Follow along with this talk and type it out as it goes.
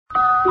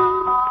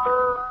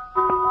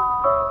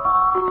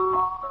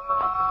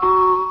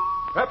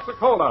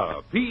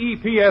Pepsi-Cola,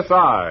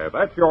 P-E-P-S-I.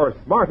 That's your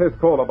smartest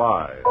cola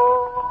buy.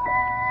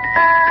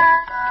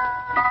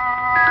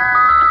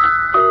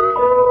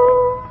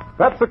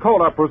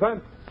 Pepsi-Cola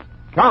presents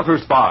Counter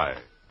Spy.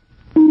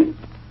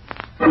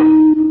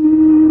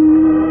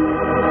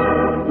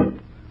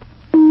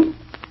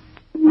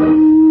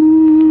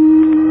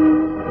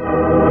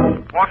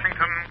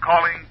 Washington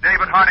calling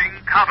David Harding,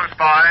 Counter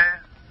Spy.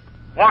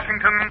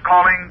 Washington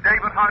calling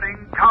David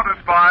Harding, Counter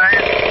Spy.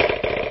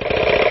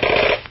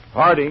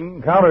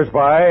 Harding, Counter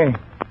Spy,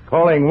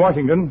 calling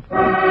Washington.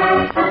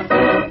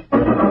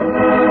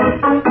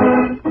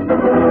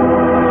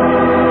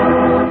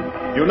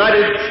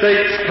 United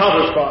States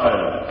Counter Spy,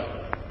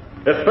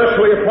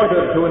 especially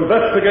appointed to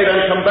investigate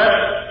and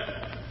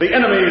combat the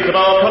enemies of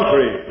our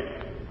country,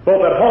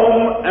 both at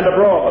home and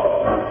abroad.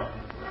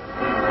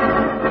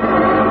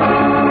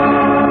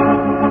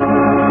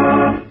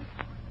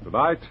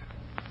 Tonight,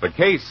 the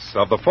case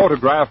of the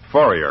photographed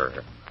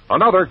Fourier.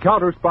 Another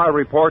Counter Spy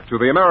report to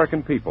the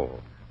American people.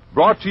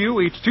 Brought to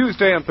you each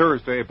Tuesday and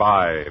Thursday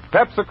by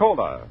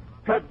Pepsi-Cola.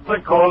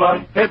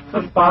 Pepsi-Cola hits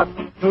the spot.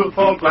 2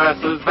 full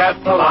glasses, that's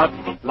a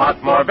lot.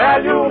 Lot more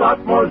value,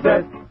 lot more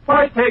zest.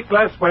 Why take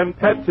less when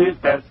Pepsi's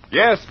best?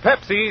 Yes,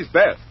 Pepsi's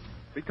best.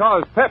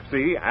 Because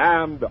Pepsi,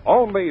 and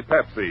only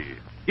Pepsi,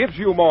 gives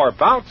you more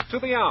bounce to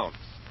the ounce,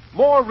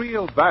 more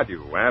real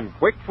value and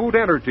quick food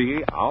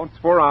energy, ounce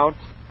for ounce,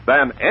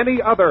 than any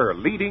other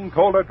leading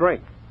cola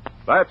drink.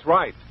 That's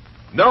right.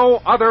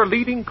 No other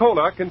leading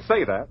cola can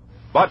say that,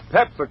 but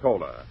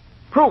Pepsi-Cola.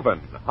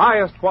 Proven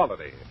highest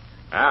quality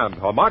and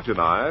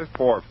homogenized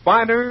for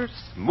finer,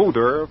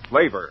 smoother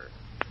flavor.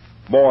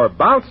 More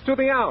bounce to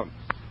the ounce.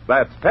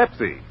 That's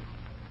Pepsi.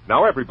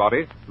 Now,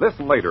 everybody,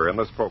 listen later in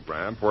this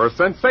program for a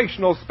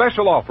sensational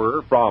special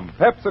offer from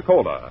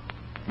Pepsi-Cola.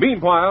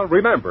 Meanwhile,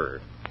 remember,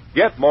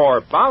 get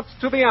more bounce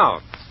to the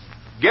ounce.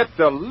 Get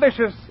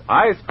delicious,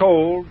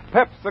 ice-cold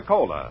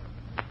Pepsi-Cola.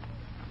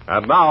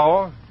 And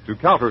now, to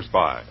Counter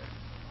Spy.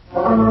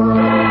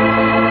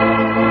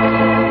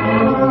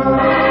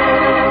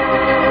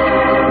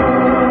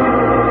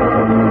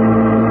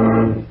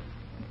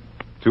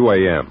 2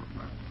 a.m.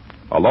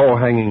 A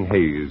low-hanging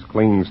haze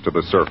clings to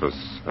the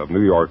surface of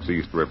New York's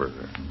East River.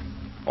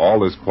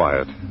 All is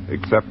quiet,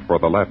 except for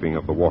the lapping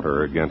of the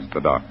water against the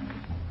dock,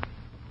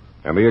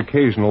 and the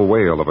occasional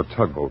wail of a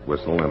tugboat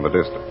whistle in the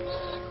distance.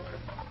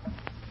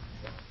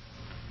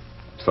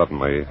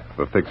 Suddenly,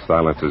 the thick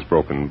silence is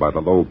broken by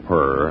the low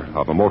purr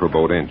of a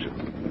motorboat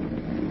engine.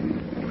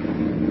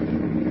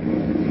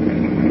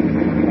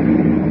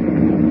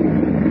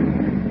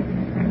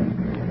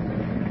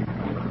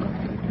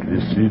 You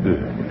see the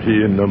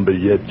pier number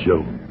yet,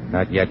 Joe?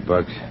 Not yet,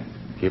 Bugs.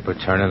 Keep her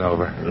turning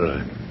over.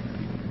 Right.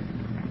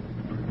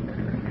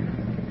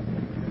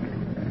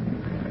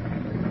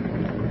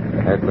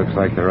 That looks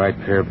like the right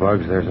pier,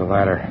 Bugs. There's a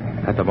ladder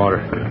at the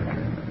motor.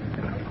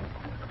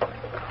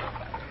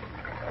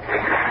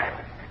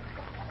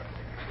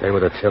 Stay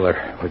with the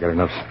tiller. We got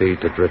enough speed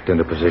to drift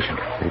into position.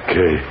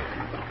 Okay.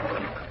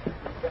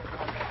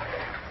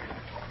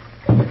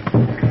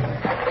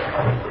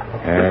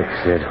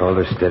 That's it. Hold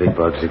her steady,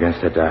 Bugs,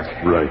 against the dock.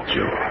 Right,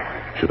 Joe.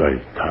 Should I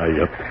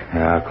tie up?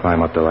 I'll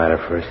climb up the ladder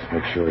first.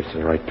 Make sure it's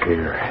the right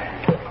pier.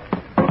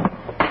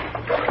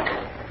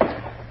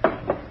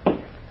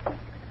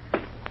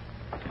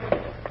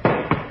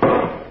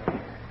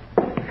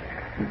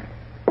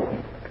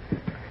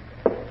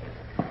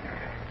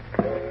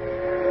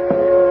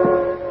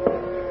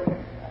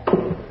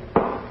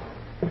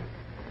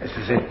 This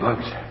is it,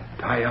 Bugs.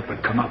 Tie up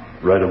and come up.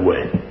 Right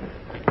away.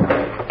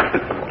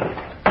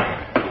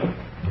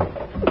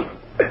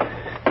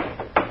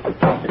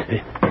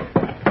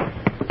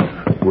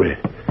 Where?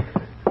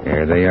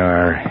 There they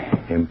are.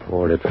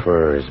 Imported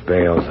furs.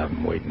 Bales of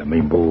them waiting to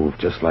be moved,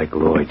 just like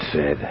Lloyd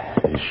said.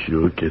 He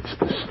sure gets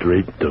the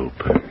straight dope.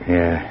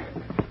 Yeah.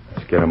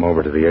 Let's get them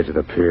over to the edge of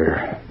the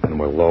pier. Then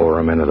we'll lower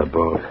them into the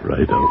boat.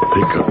 Right, I'll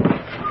pick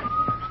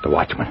up. The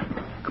watchman.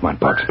 Come on,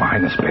 Bugs,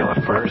 behind this bale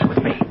of furs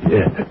with me.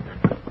 Yeah.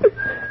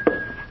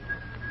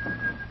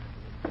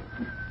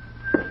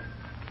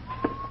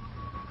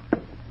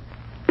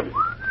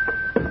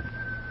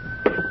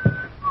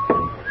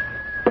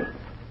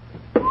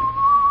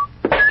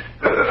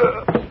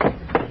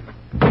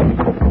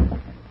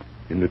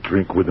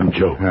 Drink with him,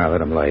 Joe. Now,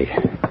 let him lay.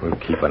 We'll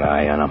keep an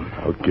eye on him.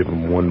 I'll give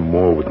him one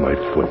more with my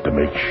foot to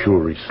make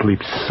sure he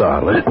sleeps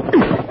solid.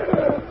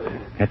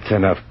 That's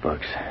enough,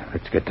 Bugs.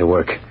 Let's get to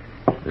work.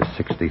 There's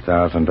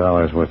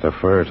 $60,000 worth of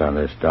furs on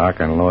this dock,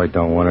 and Lloyd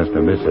don't want us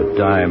to miss a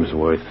dime's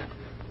worth.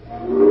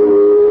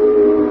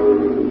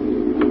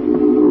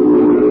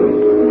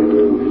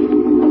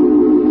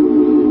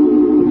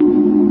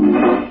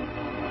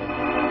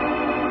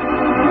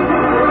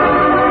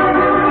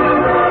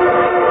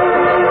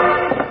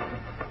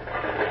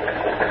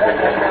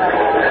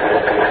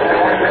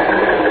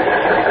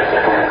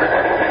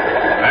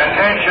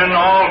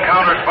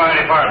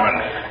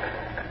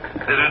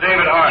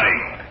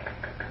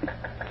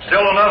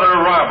 Still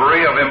another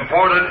robbery of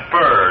imported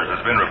furs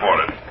has been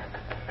reported.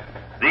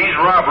 These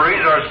These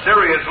robberies are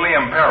seriously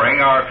impairing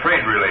our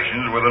trade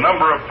relations with a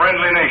number of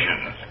friendly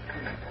nations.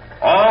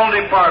 All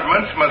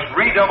departments must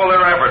redouble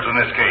their efforts in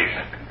this case.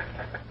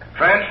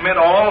 Transmit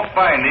all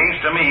findings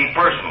to me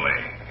personally,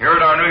 here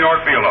at our New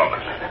York field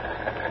office.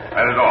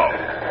 That is all.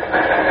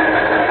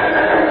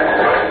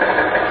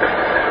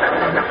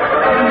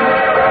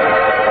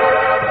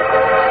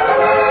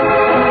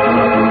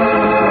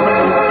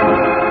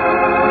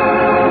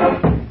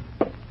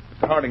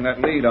 Mr. Harding,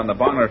 that lead on the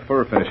Bonner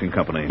Fur Finishing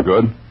Company.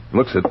 Good.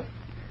 Looks it.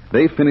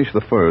 They finish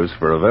the furs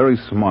for a very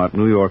smart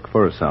New York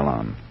fur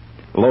salon.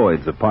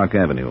 Lloyd's at Park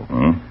Avenue.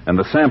 And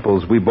the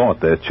samples we bought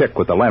there check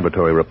with the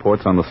laboratory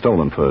reports on the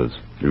stolen furs.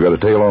 You got a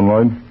tail on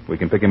Lloyd? We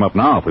can pick him up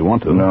now if we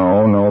want to.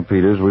 No,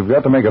 Peters. We've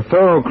got to make a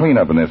thorough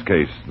cleanup in this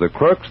case. The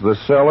crooks, the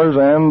sellers,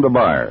 and the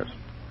buyers.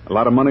 A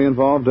lot of money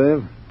involved,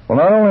 Dave? Well,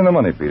 not only the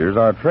money, Peters,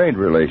 our trade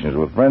relations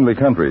with friendly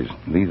countries.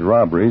 These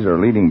robberies are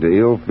leading to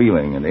ill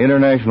feeling and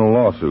international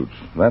lawsuits.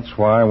 That's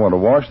why I want to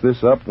wash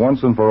this up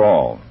once and for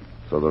all,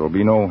 so there'll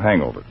be no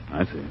hangovers.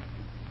 I see.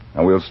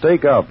 And we'll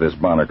stake out this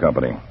Bonner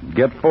Company.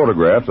 Get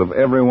photographs of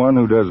everyone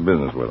who does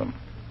business with them.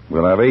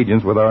 We'll have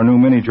agents with our new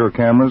miniature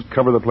cameras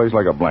cover the place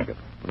like a blanket.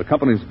 The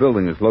company's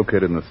building is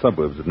located in the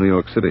suburbs of New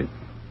York City.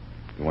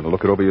 You want to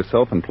look it over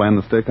yourself and plan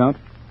the stakeout?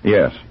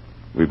 Yes.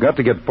 We've got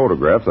to get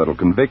photographs that'll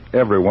convict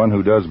everyone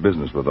who does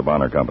business with the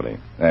Bonner Company,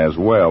 as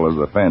well as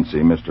the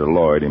fancy Mr.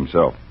 Lloyd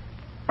himself.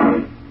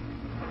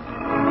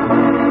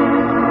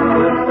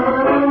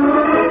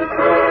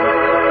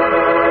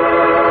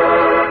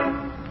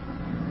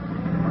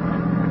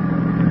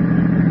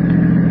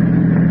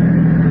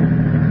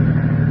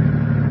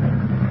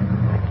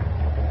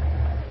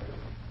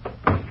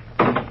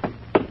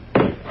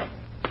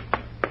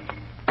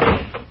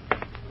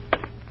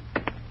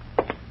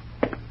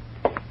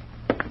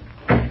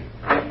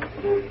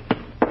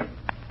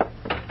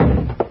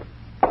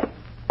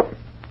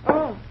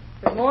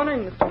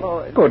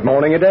 Good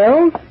morning,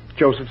 Adele.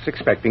 Joseph's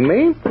expecting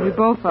me. We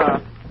both are.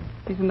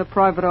 He's in the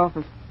private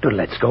office. Well,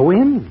 let's go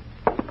in.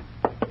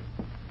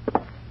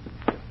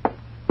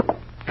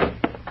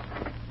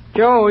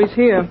 Joe, he's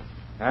here.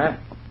 Huh?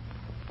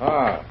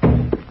 Oh.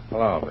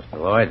 Hello, Mr.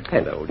 Lloyd.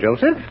 Hello,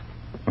 Joseph.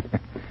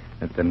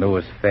 It's the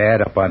newest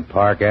fad up on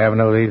Park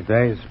Avenue these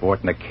days,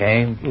 sporting a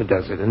cane.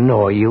 Does it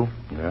annoy you?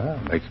 Yeah,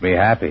 makes me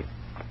happy.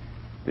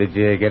 Did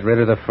you get rid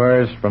of the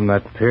furs from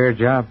that pier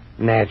job?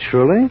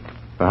 Naturally.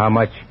 For how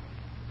much?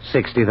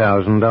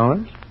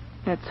 $60,000.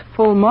 That's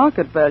full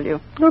market value.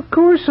 Of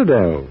course,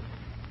 Adele.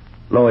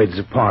 Lloyd's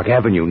of Park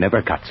Avenue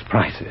never cuts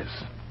prices.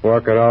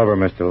 Work it over,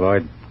 Mr.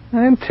 Lloyd.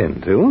 I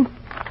intend to.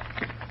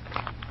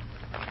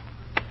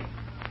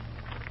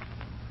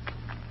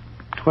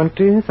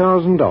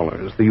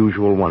 $20,000, the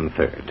usual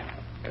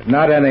 1/3.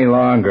 Not any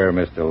longer,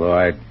 Mr.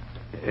 Lloyd.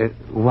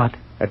 What?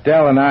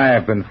 Adele and I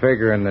have been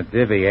figuring the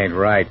divvy ain't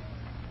right.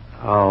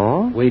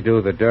 Oh? We do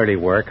the dirty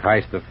work,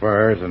 heist the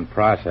furs, and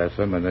process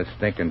them in this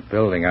stinking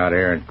building out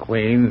here in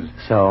Queens.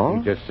 So?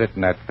 You just sit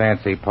in that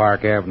fancy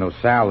Park Avenue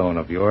saloon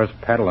of yours,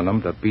 peddling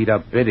them to beat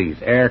up biddies.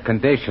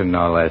 Air-conditioned,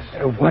 no less.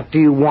 What do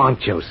you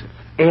want, Joseph?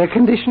 Air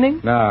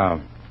conditioning?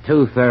 No,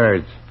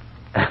 2/3.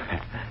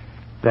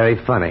 Very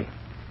funny.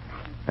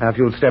 Now, if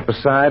you'll step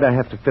aside, I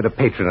have to fit a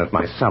patron at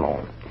my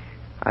salon.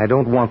 I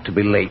don't want to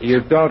be late. You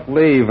don't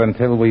leave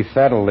until we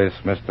settle this,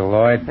 Mr.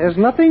 Lloyd. There's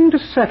nothing to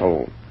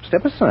settle.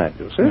 Step aside,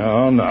 Joseph.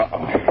 No.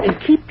 And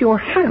keep your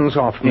hands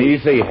off me.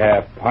 Easy,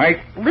 half-pint.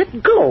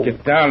 Let go.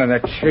 Get down in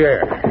that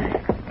chair.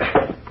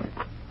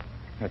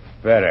 That's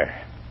better.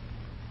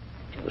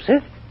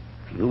 Joseph,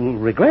 you'll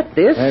regret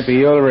this. Maybe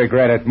you'll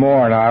regret it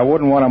more. Now, I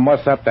wouldn't want to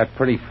muss up that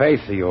pretty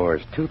face of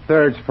yours.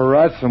 2/3 for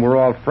us, and we're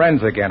all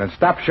friends again. And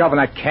stop shoving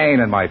that cane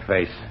in my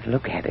face.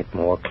 Look at it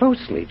more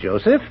closely,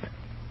 Joseph.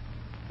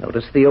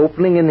 Notice the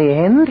opening in the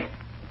end?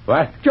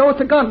 What? Joe,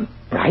 it's a gun.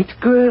 Right,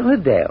 girl,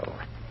 Adele.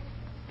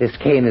 This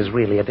cane is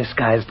really a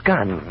disguised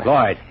gun.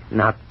 Lloyd.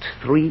 Not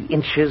 3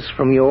 inches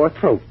from your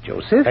throat,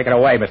 Joseph. Take it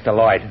away, Mr.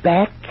 Lloyd.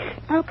 Back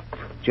up,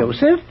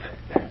 Joseph.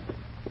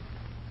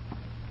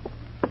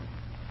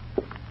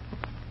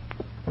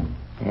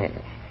 That's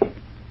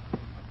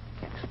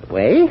the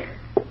way.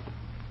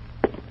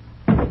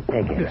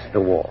 Against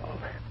the wall.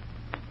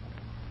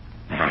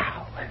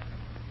 Now,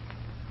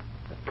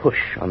 the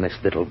push on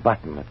this little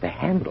button at the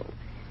handle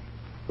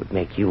would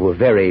make you a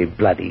very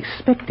bloody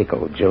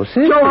spectacle, Joseph.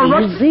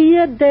 Easy,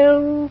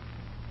 Adele.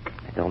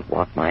 I don't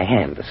want my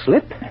hand to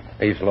slip.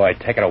 Please, Lloyd,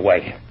 take it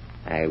away.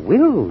 I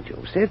will,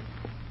 Joseph.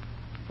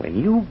 When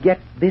you get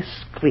this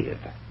cleared.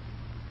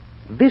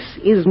 This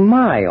is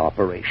my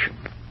operation.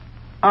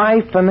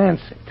 I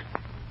finance it.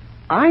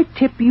 I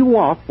tip you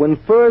off when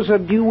furs are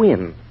due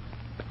in.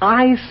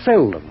 I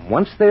sell them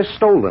once they're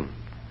stolen.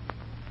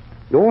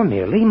 You're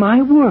merely my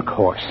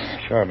workhorse.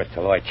 Sure, Mr.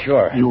 Lloyd,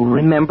 sure. You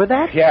remember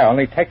that? Yeah,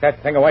 only take that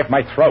thing away from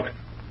my throat.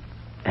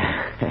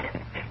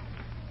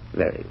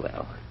 Very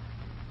well.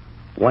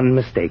 One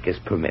mistake is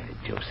permitted,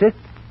 Joseph.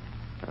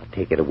 I'll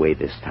take it away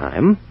this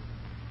time,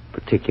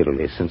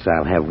 particularly since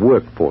I'll have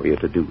work for you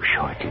to do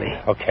shortly.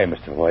 Okay,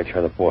 Mr. Lloyd,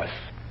 you're the boss.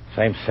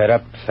 Same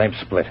setup, same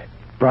split.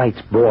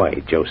 Bright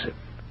boy, Joseph.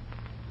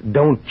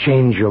 don't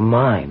change your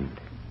mind.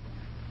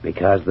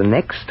 Because the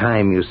next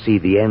time you see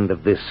the end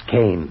of this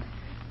cane,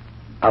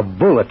 a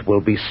bullet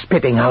will be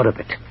spitting out of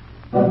it.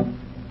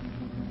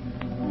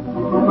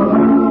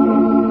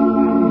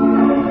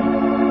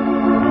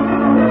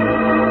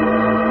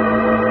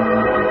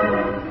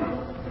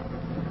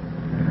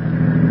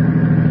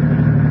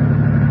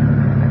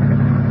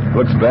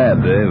 Looks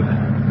bad, Dave.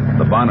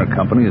 The Bonner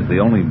Company is the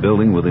only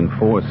building within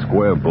 4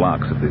 square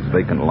blocks of these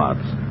vacant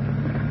lots.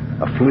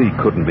 A flea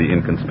couldn't be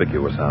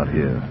inconspicuous out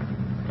here.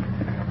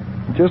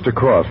 Just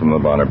across from the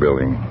Bonner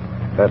building.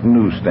 That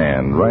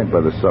newsstand right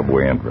by the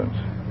subway entrance.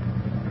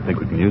 Think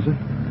we can use it?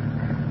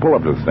 Pull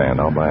up to the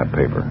stand. I'll buy a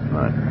paper.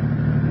 Right.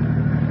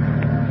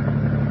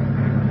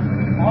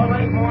 All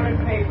right, morning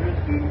papers.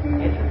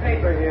 Get your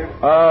paper here.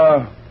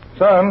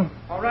 Son.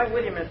 All right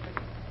with you, mister.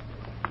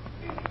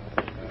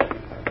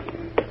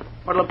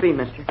 What'll it be,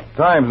 mister?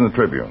 Times in the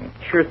Tribune.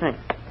 Sure thing.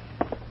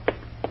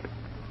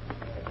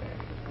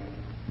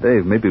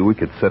 Dave, maybe we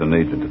could set an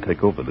agent to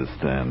take over this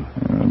stand.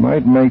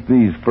 Might make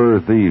these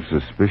fur thieves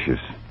suspicious.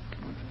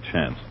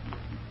 Chance.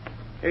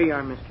 Here you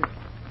are, mister.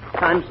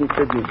 Times and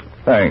Tribune.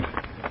 Thanks.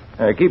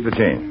 Keep the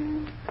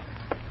change.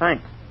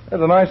 Thanks.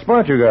 That's a nice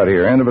spot you got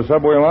here. End of a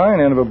subway line,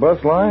 end of a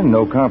bus line,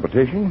 no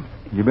competition.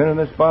 You been in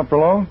this spot for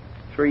long?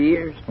 3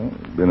 years.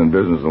 Been in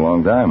business a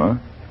long time, huh?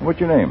 What's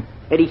your name?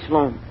 Eddie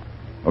Sloan.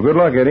 Well, good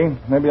luck, Eddie.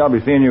 Maybe I'll be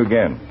seeing you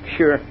again.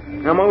 Sure.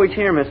 I'm always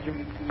here, mister.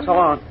 So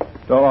long.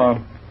 So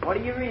long. What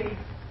do you read?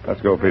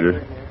 Let's go,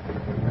 Peter.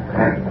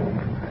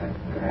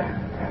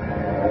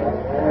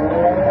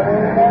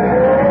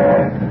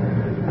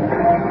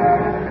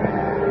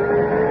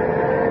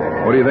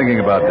 What are you thinking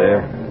about,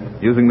 Dave?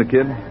 Using the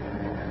kid?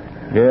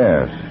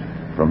 Yes.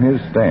 From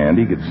his stand,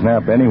 he could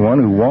snap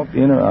anyone who walked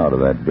in or out of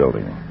that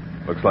building.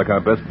 Looks like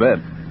our best bet.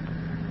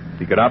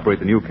 He could operate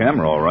the new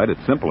camera all right.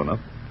 It's simple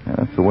enough.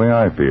 That's the way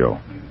I feel.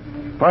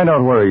 Find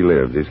out where he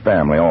lives, his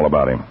family, all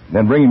about him.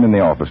 Then bring him in the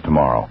office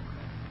tomorrow.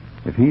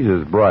 If he's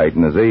as bright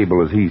and as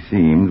able as he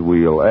seems,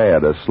 we'll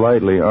add a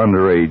slightly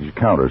underage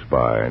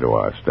counter-spy to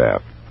our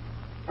staff.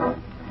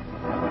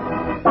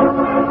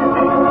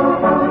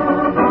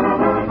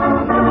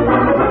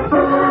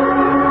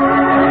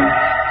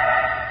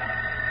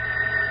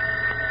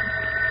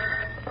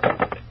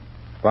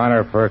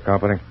 Bonner Fur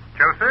Company.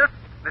 Joseph,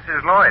 this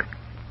is Lloyd.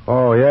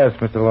 Oh, yes,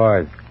 Mr.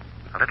 Lloyd.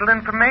 A little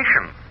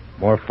information.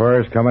 More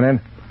furs coming in?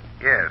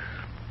 Yes.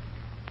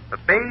 The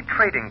Bay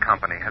Trading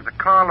Company has a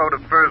carload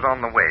of furs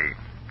on the way.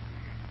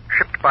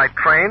 Shipped by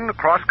train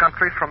across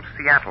country from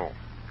Seattle.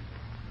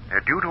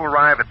 They're due to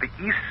arrive at the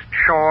East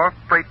Shore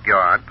Freight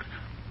Yards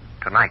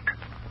tonight.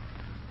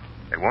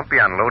 They won't be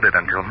unloaded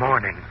until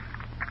morning.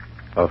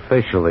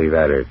 Officially,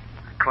 that is.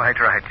 Quite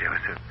right,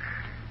 Joseph.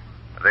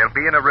 They'll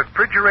be in a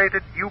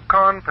refrigerated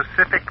Yukon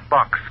Pacific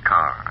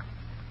boxcar.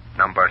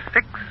 Number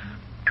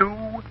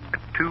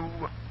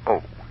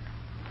 6220.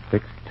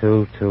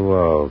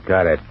 6220.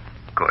 Got it.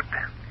 Good.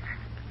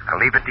 I'll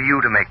leave it to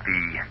you to make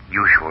the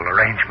usual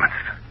arrangements.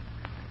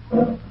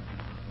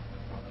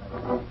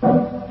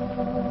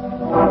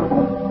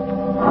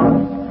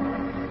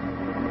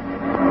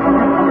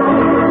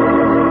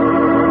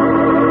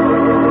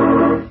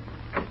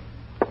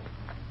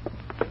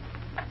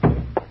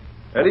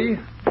 Eddie,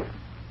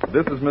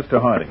 this is Mr.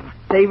 Harding.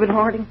 David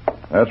Harding?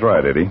 That's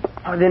right, Eddie.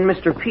 Oh, then,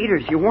 Mr.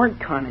 Peters, you weren't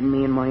conning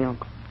me and my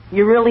uncle.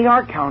 You really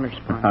are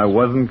counter-spies. I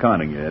wasn't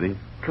conning you, Eddie.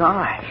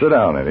 Gosh. Sit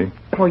down, Eddie.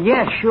 Well,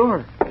 yeah,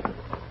 sure.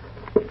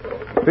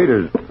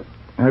 Peters,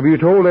 have you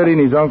told Eddie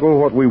and his uncle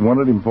what we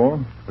wanted him for?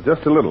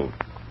 Just a little.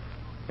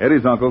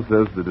 Eddie's uncle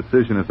says the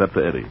decision is up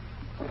to Eddie,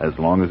 as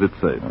long as it's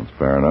safe. That's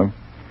fair enough.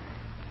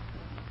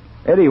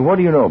 Eddie, what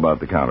do you know about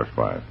the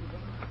counter-spies?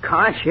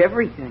 Gosh,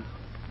 everything.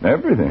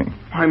 Everything?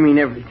 I mean,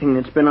 everything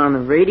that's been on the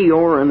radio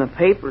or in the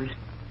papers.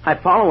 I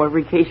follow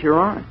every case you're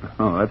on.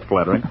 Oh, that's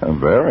flattering.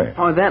 Very.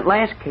 Oh, that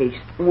last case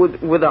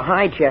with the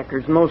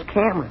hijackers and those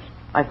cameras.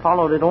 I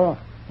followed it all.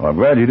 Well, I'm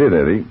glad you did,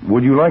 Eddie.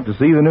 Would you like to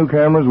see the new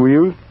cameras we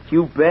use?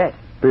 You bet.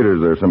 Peters,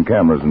 there's some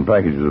cameras and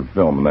packages of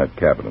film in that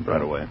cabinet.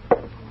 Right away.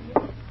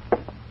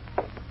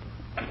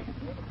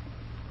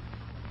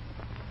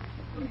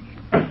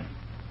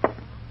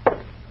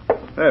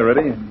 There,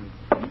 ready?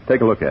 Take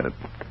a look at it.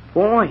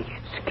 Boy,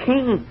 it's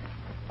keen.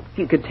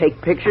 You could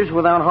take pictures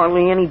without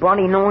hardly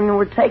anybody knowing you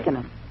were taking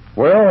them.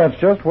 Well, that's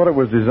just what it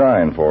was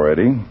designed for,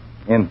 Eddie.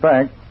 In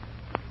fact,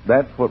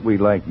 that's what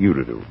we'd like you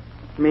to do.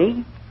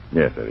 Me?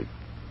 Yes, Eddie.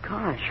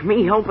 Gosh,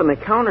 me helping the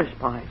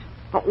counter-spies.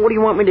 What do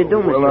you want me to do,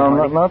 Mr. Well,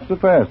 Harding? not so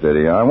fast,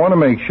 Eddie. I want to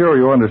make sure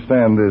you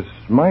understand this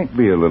might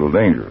be a little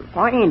dangerous.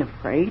 I ain't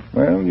afraid.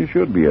 Well, you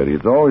should be, Eddie.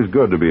 It's always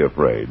good to be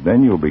afraid.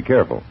 Then you'll be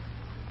careful.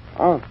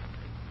 Oh.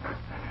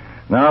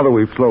 Now that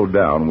we've slowed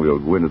down, we'll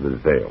go into the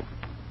details.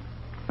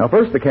 Now,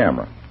 first the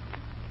camera.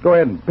 Go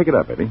ahead and pick it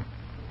up, Eddie.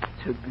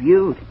 It's a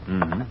beauty.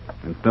 Mm-hmm.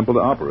 And simple to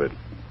operate.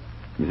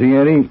 You see,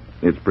 Eddie,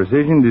 it's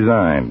precision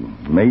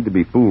designed, made to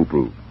be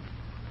foolproof.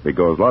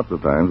 Because lots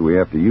of times we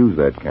have to use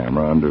that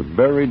camera under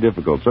very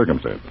difficult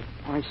circumstances.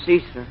 I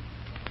see, sir.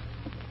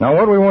 Now,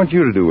 what we want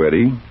you to do,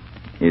 Eddie,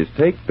 is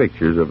take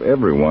pictures of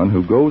everyone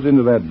who goes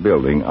into that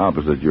building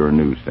opposite your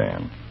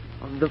newsstand.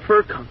 Of the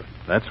fur company.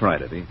 That's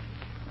right, Eddie.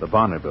 The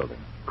Bonner Building.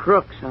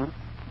 Crooks, huh?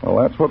 Well,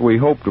 that's what we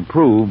hope to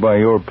prove by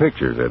your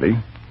pictures, Eddie.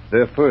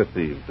 They're fur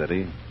thieves,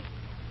 Eddie.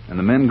 And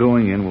the men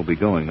going in will be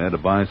going there to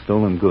buy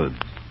stolen goods.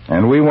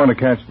 And we want to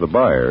catch the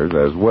buyers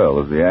as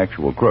well as the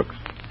actual crooks.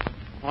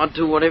 I'll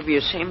do whatever you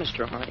say,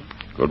 Mr. Hardy.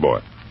 Good boy.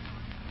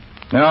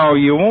 Now,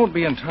 you won't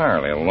be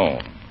entirely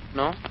alone.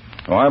 No?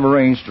 Well, I've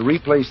arranged to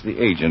replace the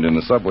agent in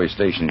the subway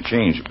station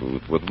change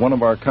booth with one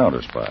of our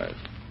counter spies.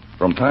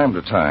 From time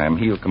to time,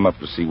 he'll come up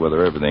to see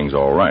whether everything's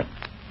all right.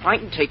 I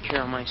can take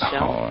care of myself.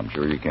 Oh, I'm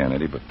sure you can,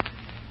 Eddie, but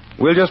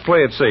we'll just play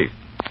it safe.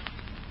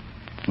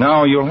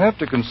 Now, you'll have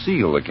to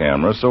conceal the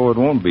camera so it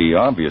won't be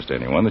obvious to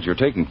anyone that you're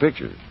taking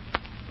pictures.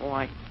 Oh,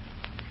 I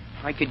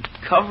could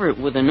cover it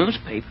with a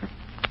newspaper.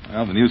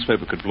 Well, the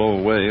newspaper could blow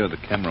away or the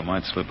camera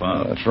might slip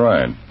out. That's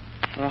right.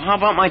 Well, how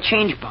about my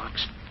change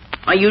box?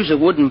 I use a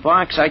wooden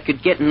box. I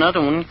could get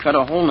another one, cut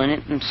a hole in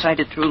it, and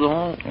sight it through the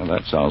hole. Well,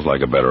 that sounds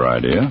like a better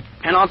idea.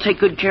 And I'll take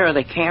good care of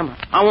the camera.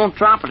 I won't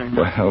drop it or nothing.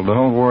 Well,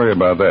 don't worry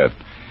about that.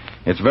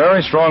 It's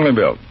very strongly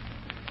built.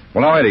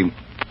 Well, now, Eddie,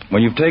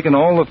 when you've taken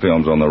all the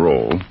films on the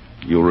roll,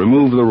 you'll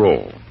remove the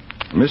roll.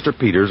 Mr.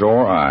 Peters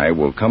or I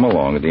will come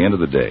along at the end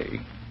of the day,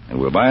 and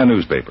we'll buy a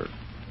newspaper.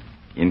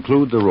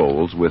 Include the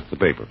rolls with the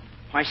paper.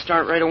 I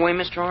start right away,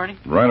 Mr. Hardy?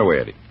 Right away,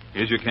 Eddie.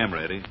 Here's your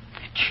camera, Eddie.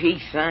 Gee,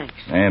 thanks.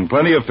 And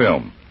plenty of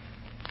film.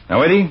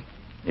 Now, Eddie,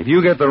 if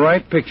you get the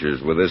right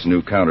pictures with this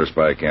new counter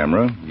spy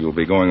camera, you'll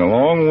be going a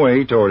long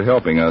way toward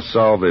helping us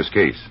solve this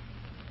case.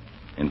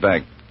 In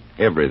fact,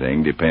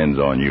 everything depends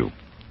on you.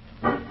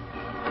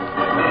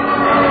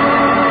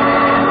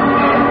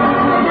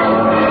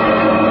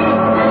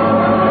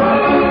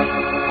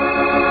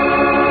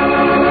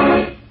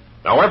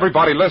 Now,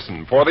 everybody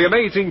listen for the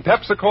amazing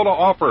Pepsi-Cola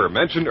offer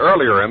mentioned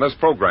earlier in this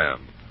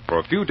program. For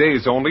a few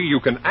days only,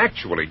 you can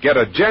actually get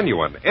a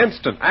genuine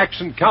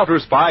instant-action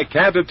counter-spy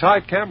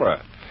candid-type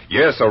camera.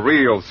 Yes, a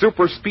real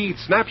super-speed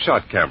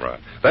snapshot camera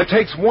that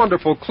takes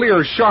wonderful,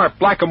 clear, sharp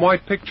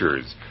black-and-white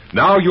pictures.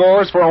 Now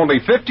yours for only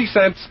 50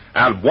 cents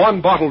and one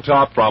bottle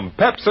top from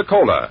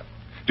Pepsi-Cola.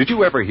 Did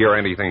you ever hear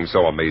anything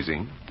so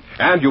amazing?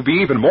 And you'll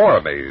be even more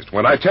amazed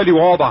when I tell you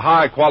all the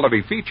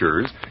high-quality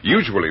features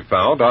usually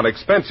found on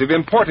expensive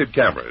imported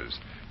cameras.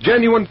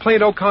 Genuine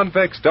Plano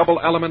convex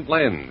double-element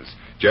lens.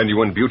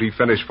 Genuine beauty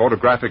finish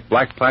photographic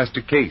black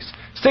plastic case.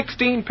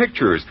 16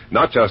 pictures,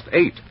 not just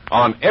 8,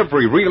 on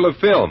every reel of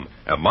film.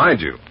 And mind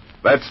you,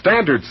 that's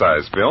standard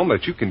size film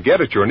that you can get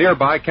at your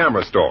nearby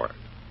camera store.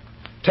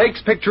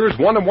 Takes pictures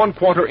 1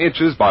 1/4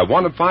 inches by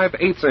 1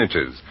 5/8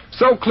 inches.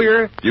 So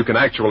clear, you can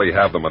actually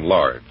have them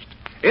enlarged.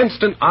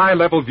 Instant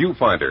eye-level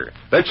viewfinder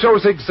that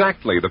shows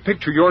exactly the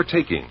picture you're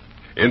taking.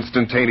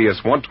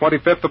 Instantaneous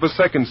 1/25th of a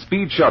second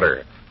speed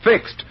shutter.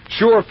 Fixed,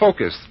 sure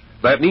focus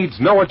that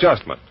needs no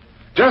adjustment.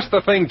 Just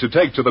the thing to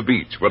take to the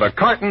beach with a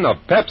carton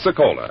of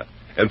Pepsi-Cola.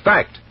 In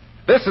fact,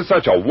 this is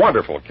such a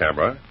wonderful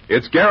camera,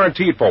 it's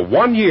guaranteed for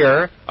 1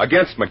 year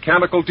against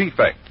mechanical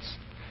defects.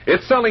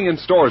 It's selling in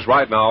stores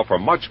right now for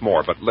much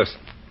more, but listen,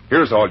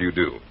 here's all you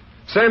do.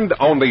 Send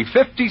only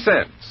 50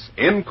 cents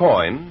in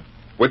coin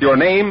with your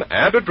name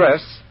and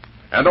address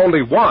and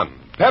only one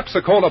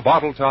Pepsi-Cola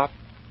bottle top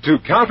to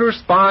Counter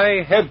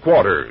Spy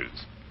Headquarters,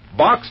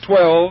 Box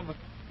 12,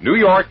 New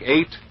York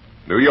 8,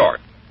 New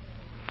York.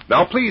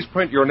 Now, please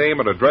print your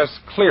name and address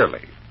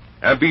clearly,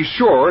 and be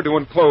sure to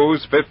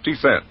enclose 50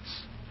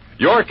 cents.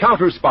 Your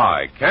Counter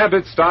Spy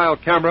Candid-style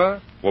camera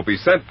will be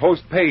sent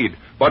post-paid,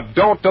 but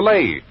don't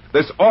delay.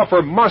 This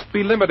offer must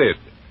be limited.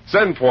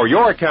 Send for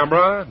your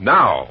camera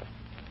now.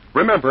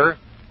 Remember,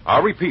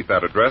 I'll repeat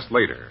that address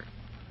later.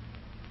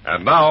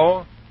 And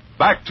now,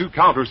 back to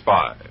Counter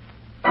Spy.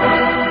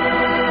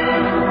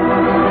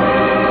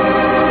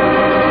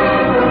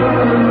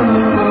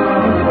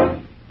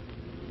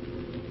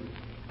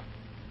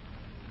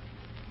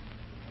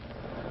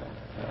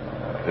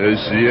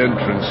 There's the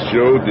entrance,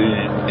 Joe,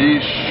 the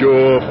East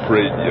Shore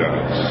Freight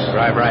Yards.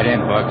 Drive right in,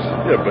 Bucks.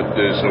 Yeah, but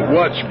there's a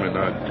watchman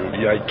on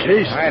duty. I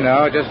cased I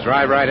know. Just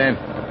drive right in.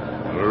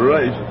 All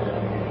right.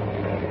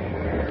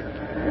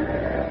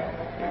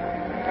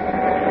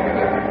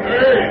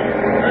 Hey,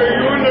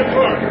 you in the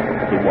car?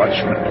 The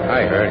watchman.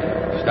 I heard.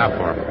 Stop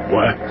for him.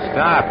 What?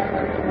 Stop.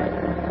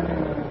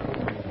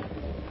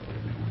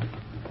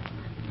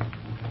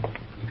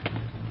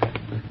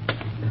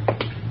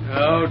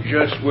 Now,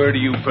 just where do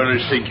you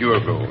fellas think you're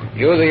going?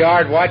 You the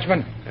yard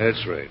watchman?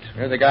 That's right.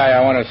 You're the guy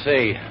I want to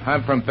see.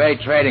 I'm from Bay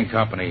Trading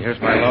Company.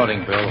 Here's my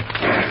loading bill.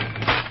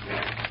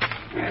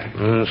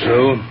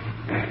 So?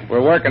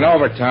 We're working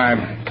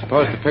overtime.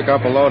 Supposed to pick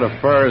up a load of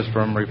furs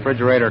from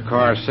refrigerator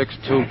car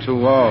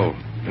 6220.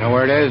 You know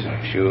where it is?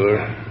 Sure.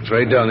 It's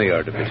right down the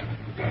yard a bit.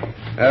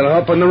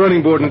 I'll hop on the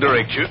running board and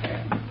direct you.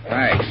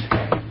 Thanks.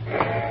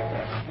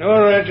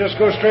 All right, just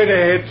go straight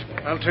ahead.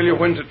 I'll tell you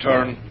when to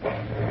turn.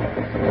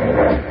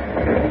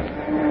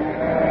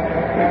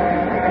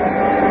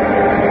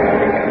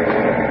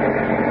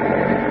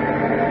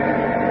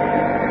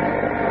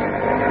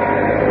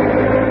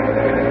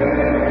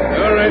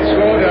 All right,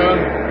 slow down.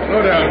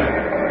 Slow down.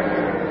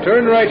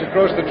 right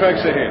across the tracks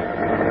ahead.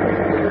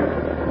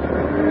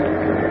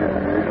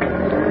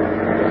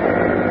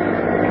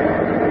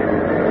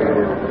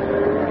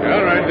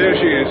 All right, there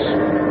she is.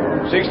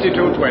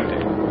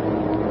 6220.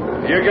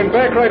 You can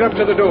back right up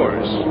to the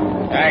doors.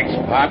 Thanks,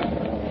 Pop.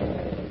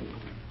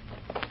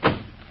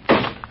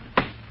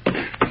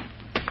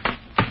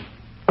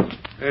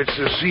 It's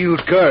a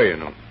sealed car, you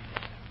know.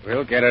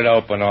 We'll get it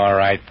open all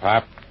right,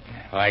 Pop.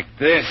 Like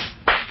this.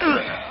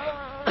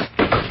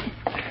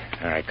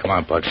 All right, come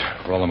on, Bugs.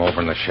 Roll them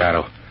over in the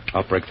shadow.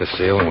 I'll break the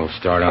seal and we'll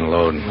start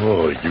unloading.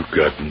 Oh, you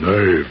got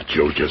nerve,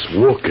 Joe, just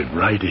walking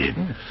right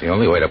in. It's the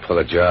only way to pull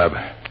a job.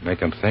 Make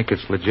them think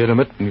it's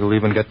legitimate, and you'll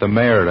even get the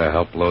mayor to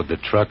help load the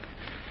truck.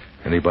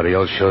 Anybody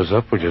else shows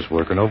up, we're just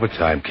working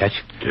overtime.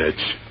 Catch? Catch.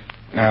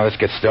 Now, let's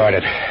get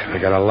started. We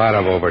got a lot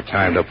of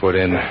overtime to put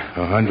in.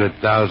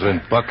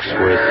 $100,000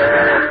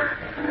 worth.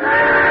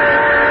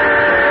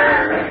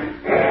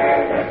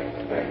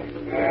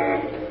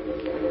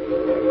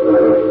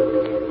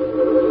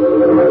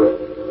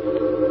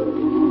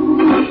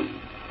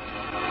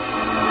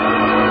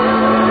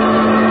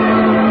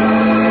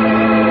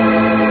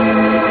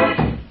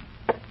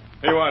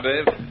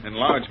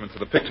 Enlargements of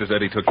the pictures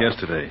Eddie took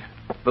yesterday.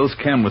 Those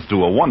cameras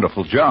do a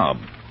wonderful job.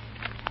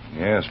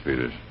 Yes,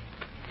 Peters.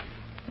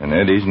 And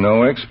Eddie's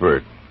no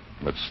expert.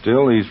 But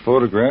still, these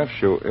photographs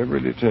show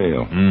every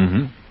detail.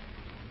 Mm-hmm.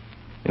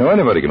 You know,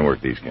 anybody can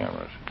work these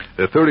cameras.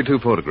 There are 32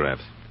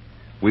 photographs.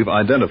 We've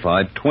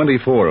identified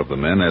 24 of the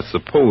men as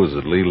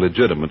supposedly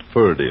legitimate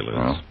fur dealers.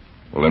 Well,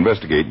 we'll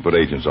investigate and put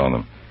agents on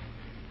them.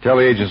 Tell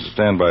the agents to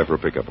stand by for a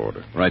pickup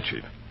order. Right,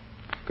 Chief.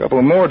 A couple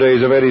of more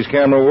days of Eddie's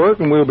camera work,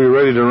 and we'll be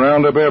ready to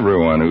round up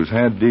everyone who's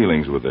had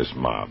dealings with this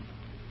mob.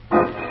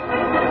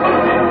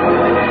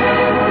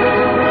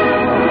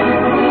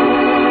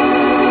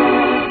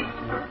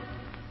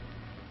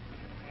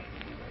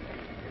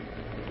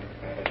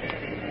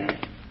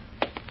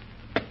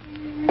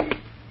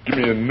 Give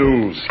me a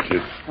news,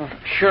 kid. Oh,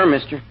 sure,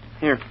 mister.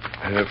 Here.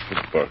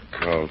 $50.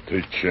 I'll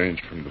take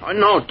change from the... Oh,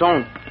 no,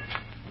 don't.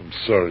 I'm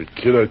sorry,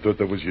 kid. I thought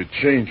that was your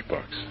change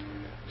box.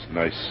 It's a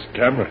nice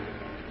camera.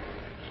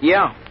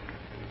 Yeah.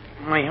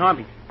 My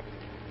hobby.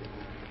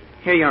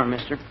 Here you are,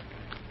 mister.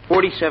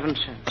 47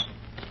 cents.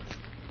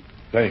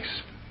 Thanks.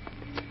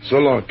 So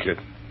long, kid.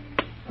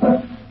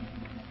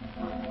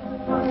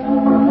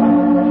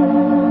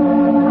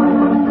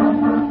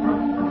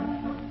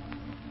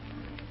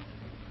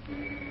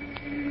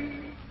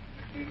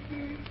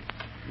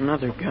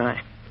 Another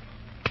guy.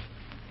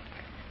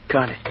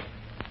 Got it.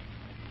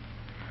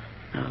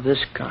 Now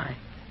this guy.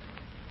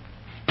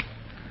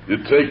 You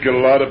take a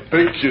lot of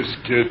pictures,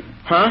 kid.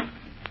 Huh?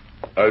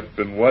 I've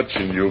been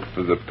watching you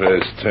for the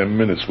past 10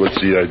 minutes. What's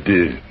the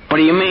idea? What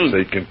do you mean?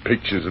 Taking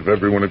pictures of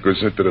everyone who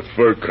goes into the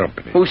fur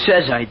company. Who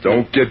says I do?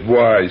 Don't get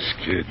wise,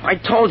 kid. I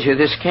told you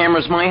this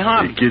camera's my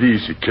hobby. Take it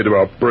easy, kid, or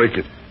I'll break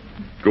it.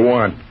 Go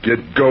on, get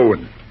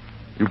going.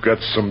 You got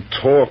some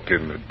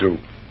talking to do.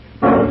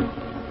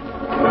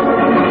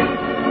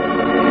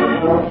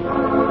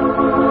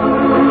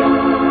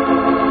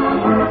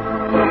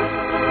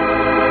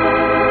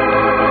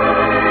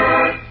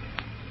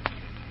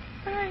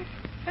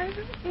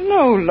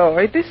 No,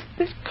 Lloyd,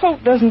 this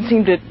coat doesn't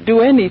seem to do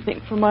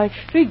anything for my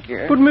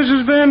figure. But,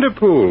 Mrs.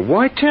 Vanderpool,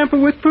 why tamper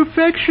with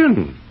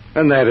perfection?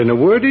 And that, in a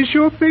word, is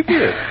your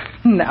figure.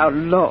 Now,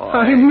 Lloyd.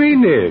 I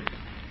mean it.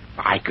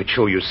 I could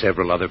show you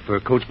several other fur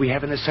coats we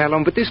have in the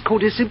salon, but this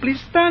coat is simply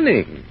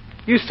stunning.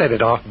 You set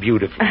it off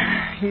beautifully.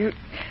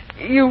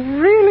 You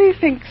really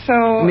think so?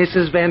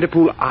 Mrs.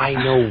 Vanderpool, I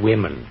know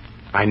women.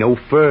 I know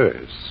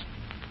furs.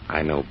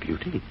 I know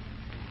beauty.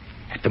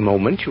 At the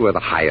moment, you are the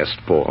highest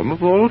form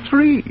of all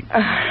three.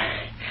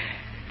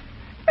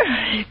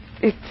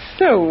 It's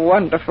so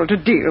wonderful to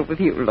deal with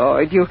you,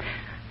 Lloyd.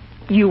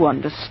 You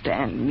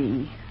understand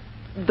me.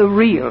 The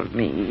real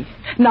me.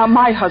 Now,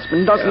 my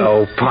husband doesn't...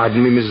 Oh,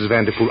 pardon me, Mrs.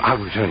 Vanderpool. I'll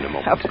return in a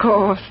moment. Of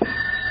course.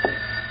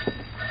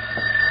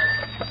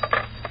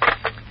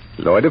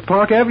 Lloyd of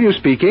Park Avenue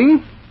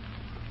speaking.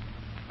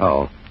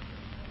 Oh.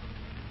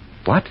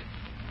 What?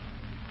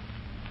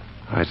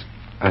 I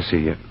see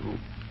you.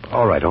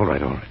 All right.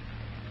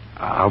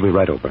 I'll be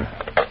right over.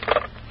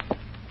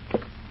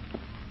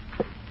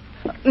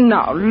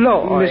 Now,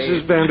 Lloyd.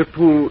 Mrs.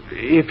 Vanderpool,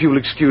 if you'll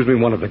excuse me,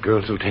 one of the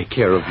girls will take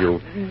care of you.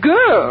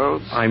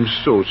 Girls? I'm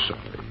so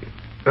sorry.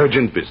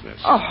 Urgent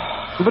business. Oh.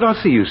 But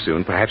I'll see you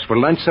soon, perhaps for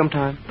lunch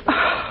sometime.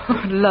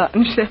 Oh,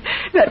 lunch.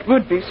 That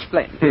would be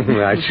splendid.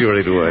 I'm sure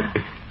it would.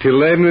 Till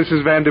then,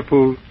 Mrs.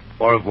 Vanderpool,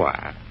 au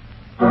revoir.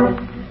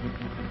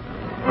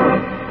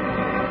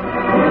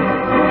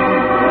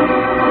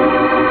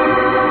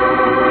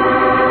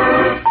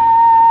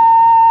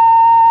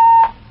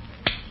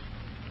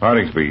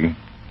 Harding speaking.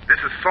 This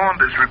is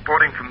Saunders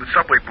reporting from the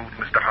subway booth,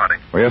 Mr. Harding.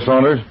 Oh, yes,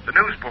 Saunders? The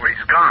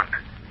newsboy's gone.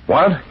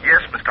 What?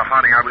 Yes, Mr.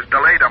 Harding. I was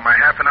delayed on my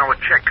half-an-hour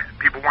check.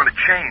 People want to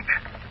change.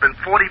 It's been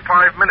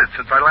 45 minutes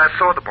since I last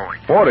saw the boy.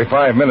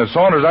 45 minutes.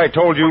 Saunders, I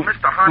told you... Well,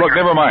 Mr. Harding... Look,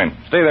 never mind.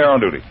 Stay there on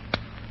duty.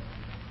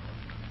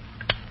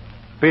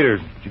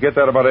 Peters, did you get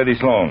that about Eddie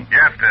Sloan?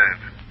 Yes, Dad.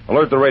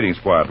 Alert the raiding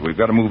squad. We've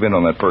got to move in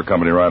on that fur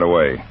company right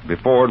away.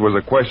 Before, it was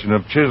a question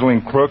of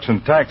chiseling crooks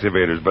and tax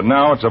evaders, but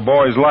now it's a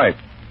boy's life.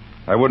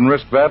 I wouldn't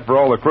risk that for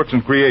all the crooks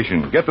in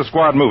creation. Get the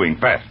squad moving,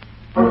 fast.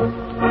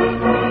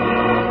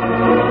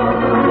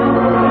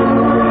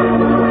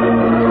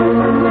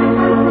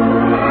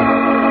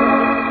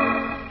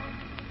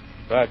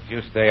 Buck,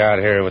 you stay out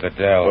here with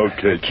Adele.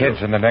 Okay, The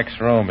kid's in the next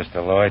room, Mr.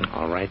 Lloyd.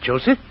 All right,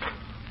 Joseph.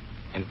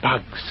 And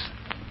Bugs,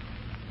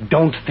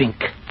 don't think.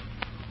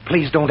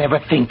 Please don't ever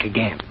think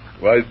again.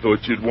 Well, I thought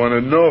you'd want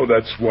to know.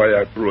 That's why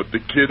I brought the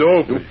kid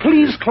over.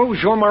 Please close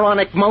your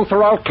moronic mouth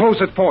or I'll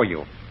close it for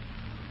you.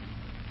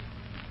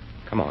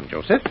 Come on,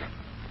 Joseph.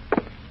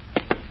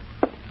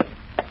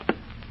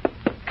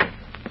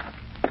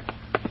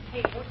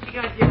 Hey, what you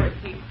got there,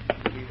 Keith?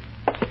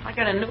 I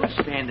got a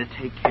newsstand to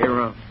take care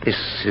of. This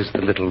is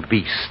the little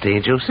beast, eh,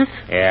 Joseph?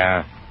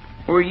 Yeah.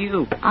 Who are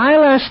you?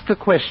 I'll ask the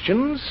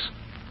questions.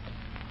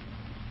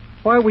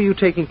 Why were you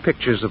taking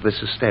pictures of this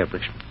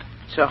establishment?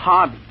 It's a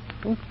hobby.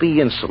 Don't be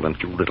insolent,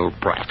 you little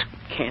brat.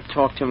 Can't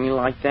talk to me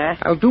like that.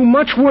 I'll do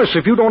much worse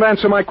if you don't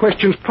answer my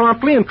questions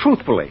promptly and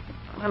truthfully.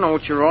 I don't know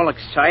what you're all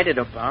excited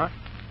about.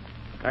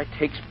 Guy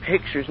takes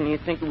pictures and you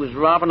think it was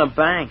robbing a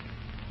bank.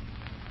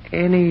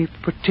 Any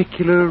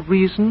particular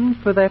reason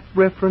for that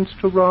reference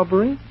to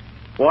robbery?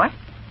 What?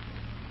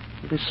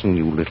 Listen,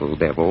 you little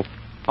devil.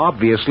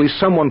 Obviously,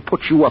 someone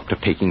put you up to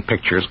taking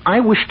pictures.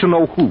 I wish to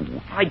know who.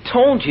 I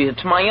told you,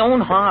 it's my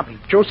own hobby.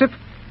 Joseph,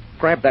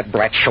 grab that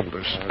brat's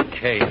shoulders.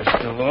 Okay,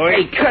 Mr. Lloyd.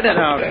 Hey, cut it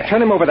out.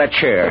 Turn him over that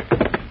chair.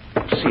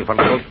 See if a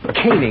little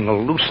caning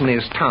will loosen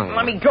his tongue.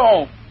 Let me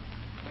go.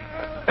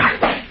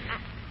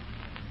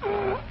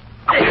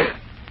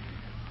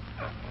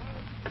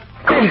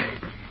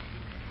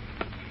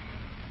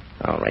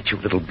 All right, you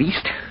little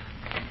beast.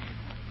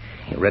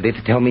 You ready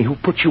to tell me who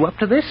put you up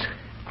to this?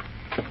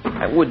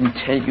 I wouldn't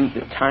tell you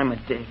the time of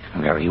day.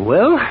 Very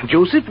well.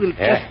 Joseph will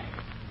just...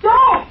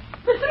 No!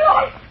 Mr.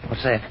 Lloyd!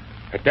 What's that?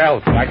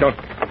 Adele, I don't...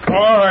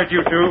 All right,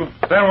 you two.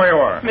 Stand where you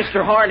are.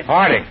 Mr. Harding.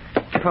 Harding.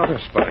 Counter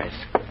spies.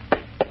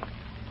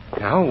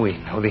 Now we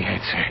know the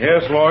answer.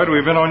 Yes, Lloyd,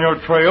 we've been on your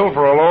trail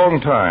for a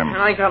long time.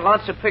 And I got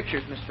lots of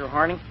pictures, Mr.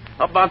 Harding.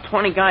 About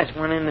 20 guys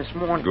went in this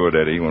morning. Good,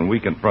 Eddie. When we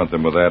confront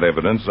them with that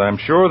evidence, I'm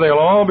sure they'll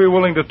all be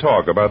willing to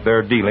talk about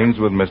their dealings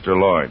with Mr.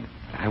 Lloyd.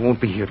 I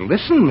won't be here to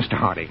listen, Mr.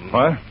 Harding.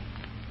 What?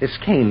 This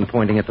cane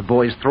pointing at the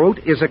boy's throat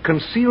is a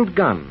concealed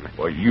gun.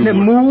 Well, you... Now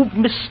move,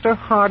 Mr.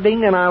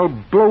 Harding, and I'll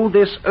blow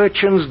this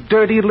urchin's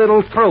dirty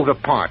little throat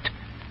apart.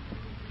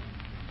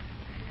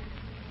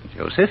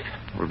 Joseph,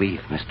 relieve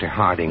Mr.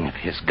 Harding of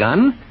his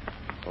gun.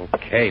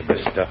 Okay,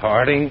 Mr.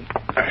 Harding.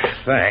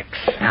 Thanks.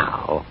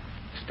 Now,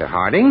 Mr.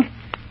 Harding,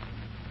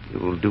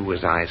 you'll do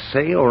as I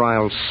say, or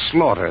I'll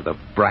slaughter the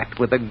brat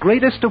with the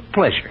greatest of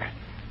pleasure.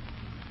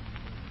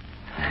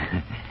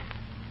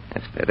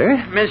 That's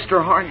better.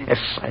 Mr. Harding.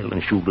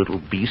 Silence, you little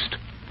beast.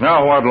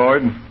 Now what,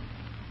 Lloyd?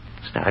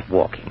 Start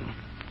walking.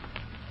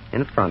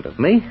 In front of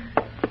me.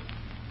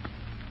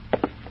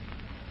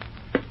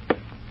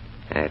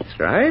 That's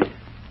right.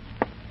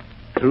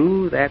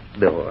 Through that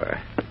door.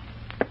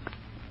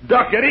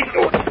 Duck, Eddie.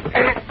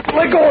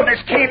 Let go of this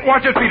cane.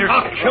 Watch it, Peter.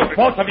 I'll kill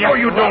both of you. No,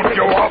 you don't,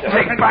 Joe. I'll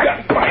take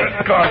back.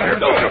 My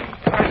God.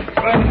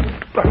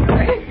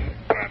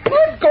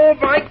 Let go of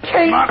my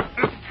cane. Not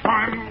this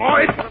time,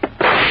 Lloyd.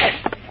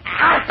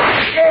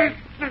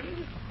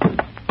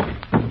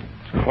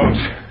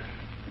 Close.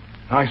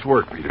 Nice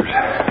work, Peters.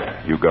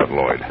 You got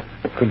Lloyd.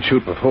 Couldn't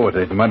shoot before,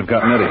 Dave. You might have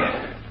gotten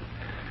Eddie.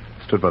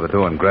 Stood by the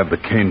door and grabbed the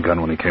cane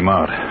gun when he came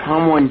out.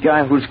 I'm one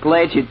guy who's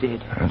glad you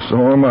did. And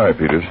so am I,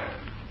 Peters.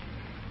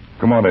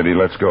 Come on, Eddie,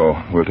 let's go.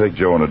 We'll take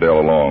Joe and Adele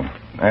along.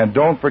 And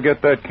don't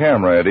forget that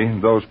camera, Eddie.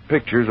 Those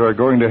pictures are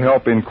going to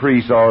help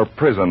increase our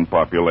prison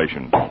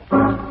population.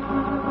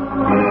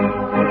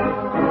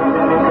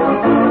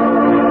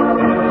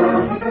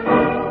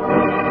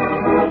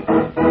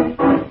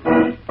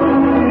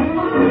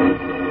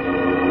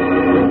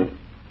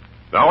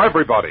 Now,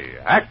 everybody,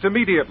 act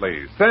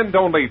immediately. Send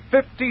only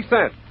 50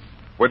 cents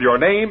with your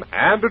name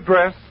and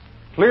address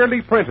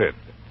clearly printed,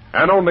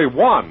 and only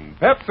one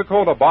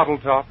Pepsi-Cola bottle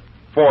top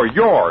for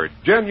your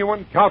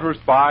genuine Counter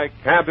Spy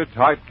Candid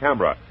Type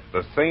camera,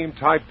 the same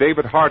type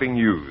David Harding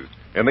used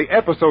in the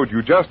episode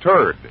you just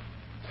heard.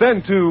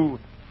 Send to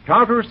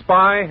Counter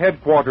Spy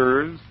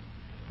Headquarters,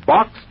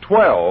 Box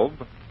 12,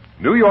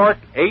 New York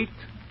 8,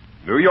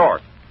 New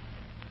York.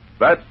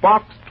 That's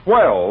Box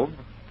 12,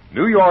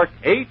 New York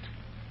 8,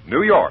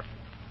 New York.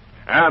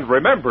 And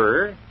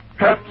remember,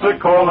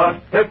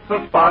 Pepsi-Cola hits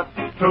the spot.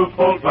 2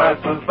 full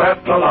glasses,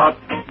 that's a lot.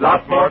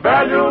 Lot more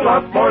value,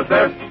 lot more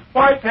zest.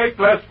 Why take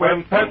less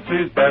when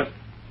Pepsi's best?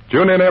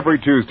 tune in every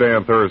Tuesday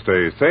and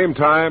Thursday, same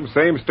time,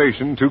 same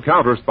station, to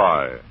Counter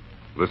Spy.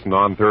 Listen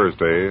on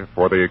Thursday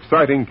for the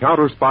exciting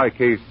Counter Spy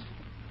case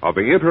of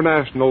the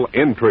International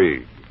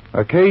Intrigue.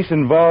 A case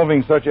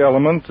involving such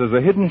elements as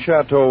a hidden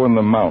chateau in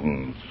the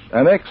mountains,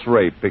 an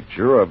X-ray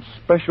picture of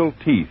special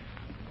teeth,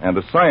 and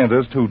a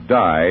scientist who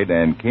died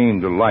and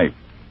came to life.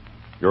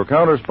 Your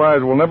counter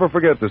spies will never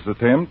forget this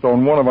attempt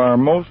on one of our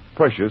most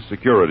precious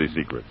security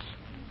secrets.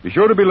 Be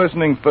sure to be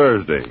listening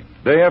Thursday,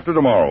 day after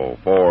tomorrow,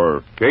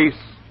 for Case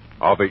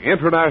of the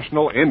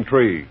International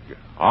Intrigue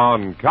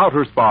on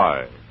Counter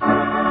Spy.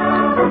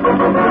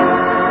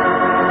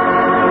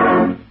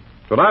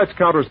 Tonight's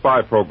Counter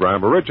Spy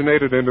program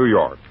originated in New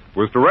York,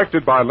 was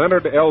directed by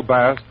Leonard L.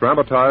 Bass,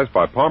 dramatized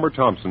by Palmer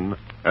Thompson,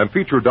 and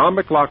featured Don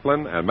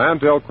McLaughlin and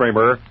Mandel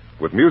Kramer,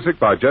 with music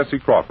by Jesse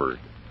Crawford.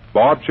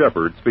 Bob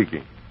Shepard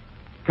speaking.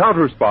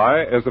 Counter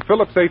Spy is a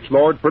Phillips H.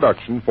 Lord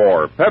production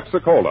for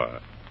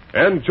Pepsi-Cola.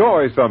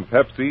 Enjoy some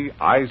Pepsi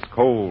ice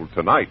cold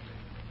tonight.